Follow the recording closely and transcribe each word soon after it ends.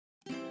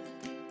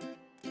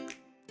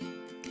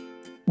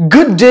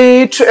Good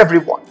day to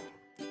everyone.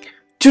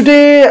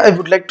 Today I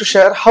would like to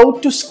share how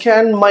to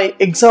scan my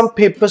exam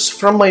papers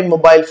from my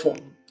mobile phone.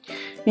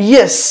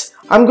 Yes,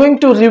 I'm going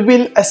to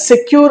reveal a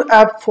secure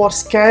app for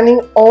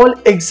scanning all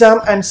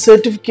exam and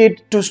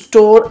certificate to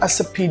store as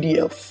a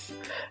PDF.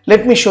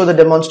 Let me show the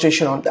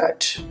demonstration on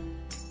that.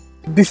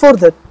 Before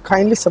that,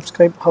 kindly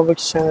subscribe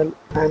HowXT channel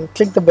and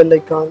click the bell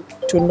icon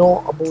to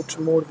know about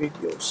more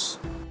videos.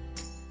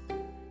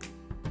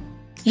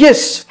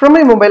 Yes, from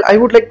my mobile, I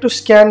would like to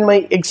scan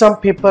my exam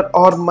paper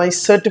or my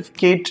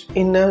certificate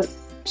in a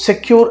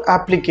secure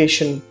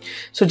application.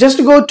 So just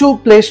go to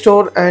Play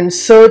Store and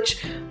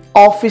search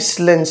Office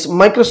Lens,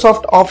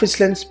 Microsoft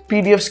Office Lens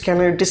PDF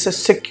scanner. It is a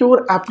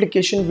secure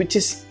application which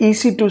is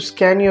easy to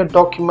scan your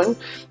document.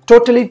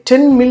 Totally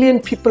 10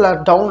 million people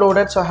are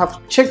downloaded, so I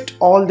have checked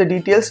all the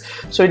details.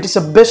 So it is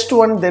the best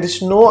one. There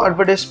is no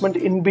advertisement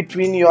in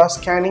between you are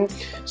scanning.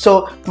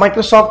 So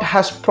Microsoft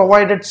has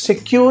provided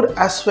secure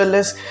as well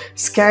as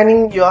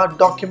scanning your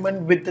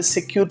document with the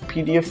secure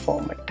PDF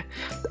format.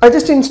 I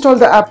just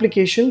installed the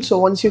application. So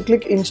once you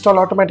click install,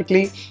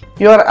 automatically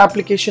your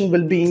application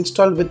will be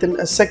installed within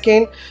a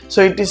second.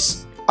 So it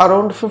is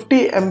around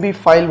 50 MB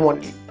file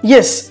only.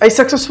 Yes, I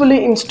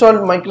successfully installed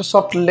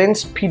Microsoft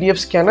Lens PDF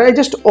scanner. I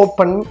just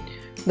open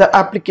the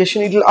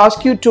application. It will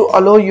ask you to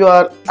allow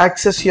your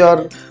access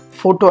your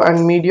photo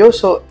and video.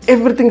 So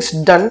everything's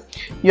done.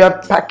 Your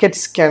packet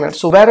scanner.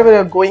 So wherever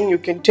you're going, you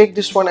can take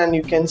this one and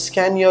you can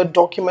scan your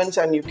documents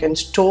and you can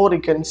store,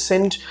 you can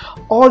send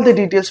all the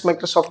details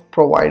Microsoft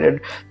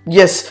provided.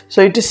 Yes,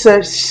 so it is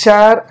a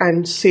share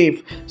and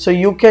save. So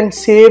you can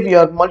save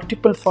your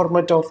multiple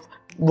format of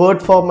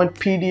Word format,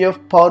 PDF,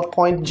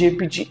 PowerPoint,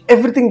 JPG,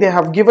 everything they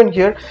have given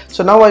here.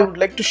 So now I would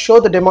like to show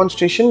the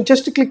demonstration.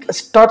 Just click a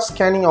start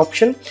scanning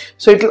option.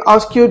 So it will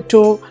ask you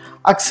to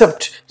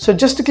accept. So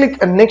just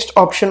click a next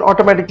option.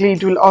 Automatically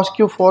it will ask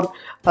you for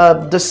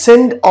the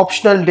send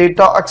optional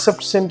data,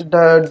 accept send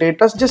the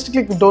data. Just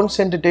click don't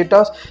send the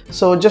data.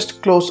 So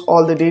just close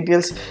all the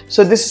details.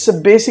 So this is a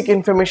basic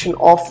information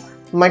of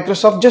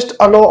Microsoft. Just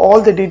allow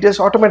all the details.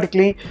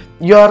 Automatically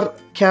your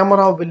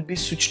camera will be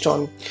switched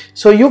on,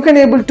 so you can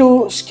able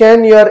to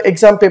scan your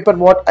exam paper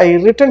what I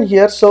written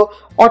here. So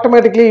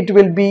automatically it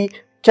will be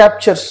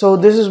captured. So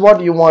this is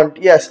what you want.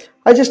 Yes,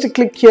 I just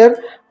click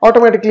here.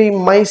 Automatically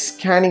my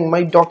scanning,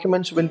 my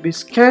documents will be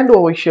scanned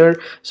over here,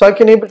 so I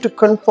can able to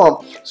confirm.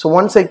 So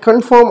once I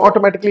confirm,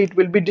 automatically it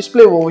will be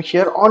displayed over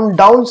here. On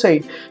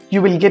downside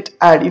you will get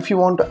add. If you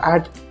want to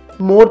add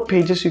more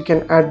pages, you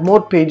can add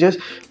more pages.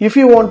 If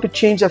you want to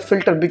change a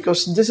filter,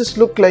 because this is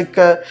look like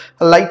a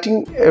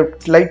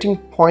lighting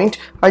point,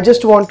 I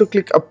just want to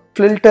click a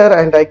filter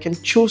and I can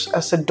choose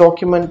as a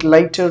document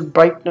lighter,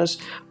 brightness,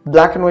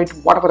 black and white,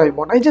 whatever I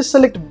want. I just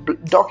select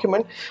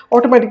document.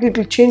 Automatically it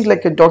will change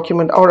like a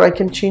document, or I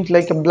can change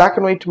like a black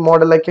and white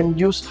model. I can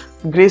use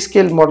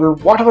grayscale model,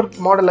 whatever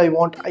model I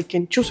want I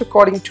can choose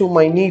according to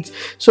my needs.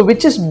 So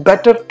which is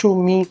better to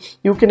me,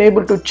 you can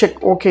able to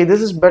check. Okay,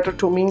 this is better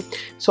to me,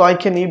 so I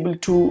can able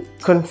to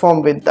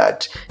confirm with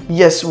that.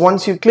 Yes,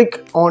 once you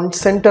click on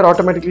center,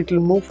 automatically it will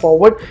move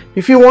forward.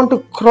 If you want to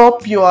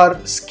crop your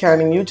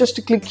scanning, you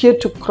just click here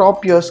to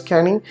crop your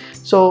scanning.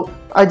 So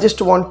I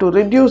just want to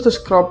reduce this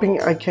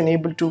cropping. I can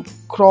able to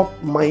crop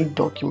my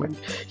document.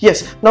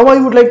 Yes, now I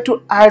would like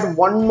to add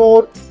one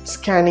more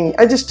scanning.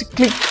 I just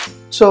click,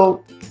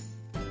 so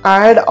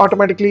add.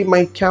 Automatically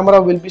my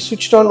camera will be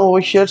switched on over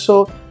here,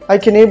 so I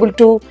can able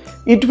to,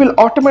 it will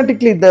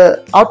automatically,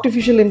 the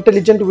artificial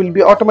intelligence will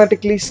be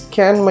automatically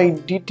scan my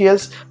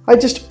details. I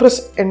just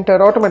press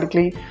enter,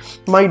 automatically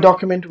my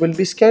document will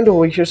be scanned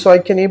over here. So I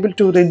can able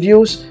to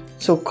reduce,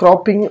 so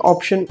cropping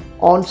option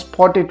on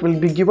spot it will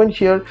be given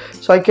here,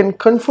 so I can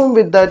confirm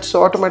with that.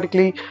 So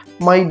automatically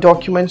my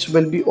documents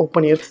will be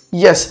open here.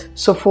 Yes,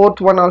 so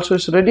fourth one also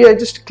is ready. I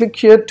just click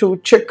here to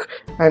check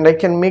and I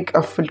can make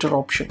a filter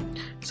option.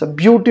 It's a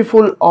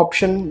beautiful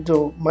option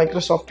the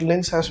Microsoft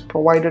Lens has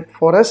provided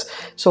for us.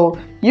 So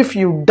if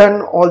you've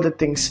done all the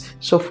things,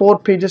 so 4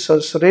 pages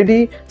are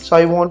ready, so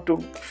I want to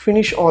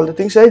finish all the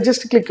things. I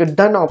just click a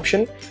done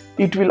option.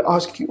 It will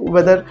ask you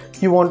whether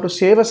you want to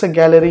save as a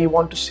gallery, you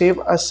want to save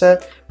as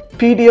a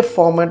PDF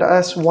format,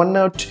 as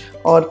OneNote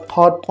or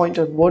PowerPoint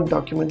or Word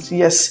documents.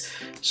 Yes,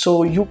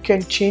 so you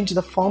can change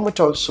the format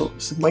also.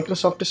 So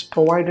Microsoft is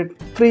provided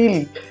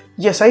freely.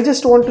 Yes, I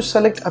just want to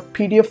select a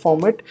PDF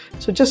format.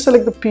 So just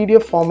select the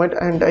PDF format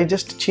and I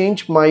just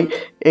change my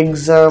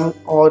exam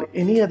or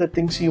any other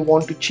things you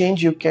want to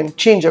change. You can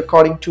change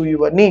according to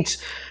your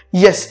needs.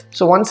 Yes,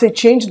 so once I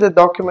change the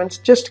documents,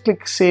 just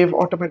click save.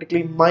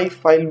 Automatically my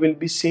file will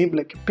be saved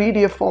like a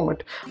PDF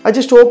format. I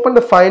just open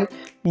the file.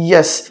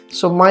 Yes,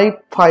 so my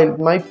file,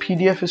 my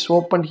PDF is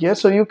opened here,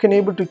 so you can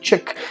able to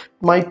check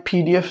my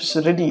PDF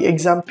is ready,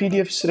 exam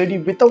PDF is ready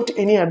without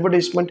any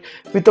advertisement,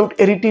 without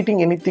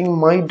irritating anything.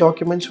 My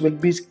documents will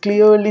be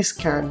clearly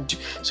scanned.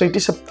 So it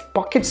is a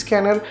pocket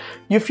scanner.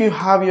 If you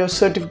have your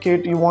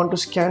certificate, you want to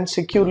scan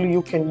securely,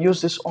 you can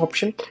use this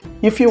option.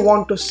 If you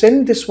want to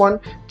send this one,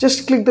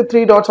 just click the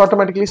 3 dots,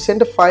 automatically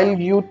send a file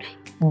you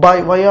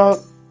by via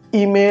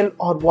email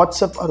or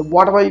WhatsApp or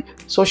whatever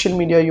social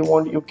media you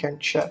want, you can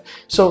share.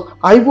 So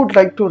I would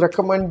like to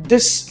recommend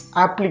this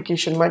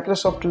application.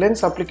 Microsoft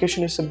Lens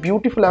application is a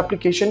beautiful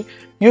application.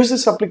 Use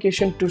this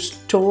application to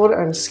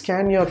store and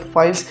scan your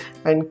files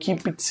and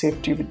keep it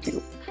safety with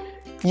you.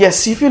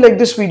 Yes, if you like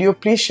this video,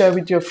 please share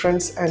with your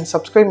friends and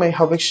subscribe my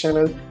HowXT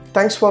channel.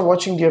 Thanks for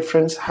watching, dear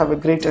friends. Have a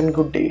great and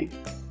good day.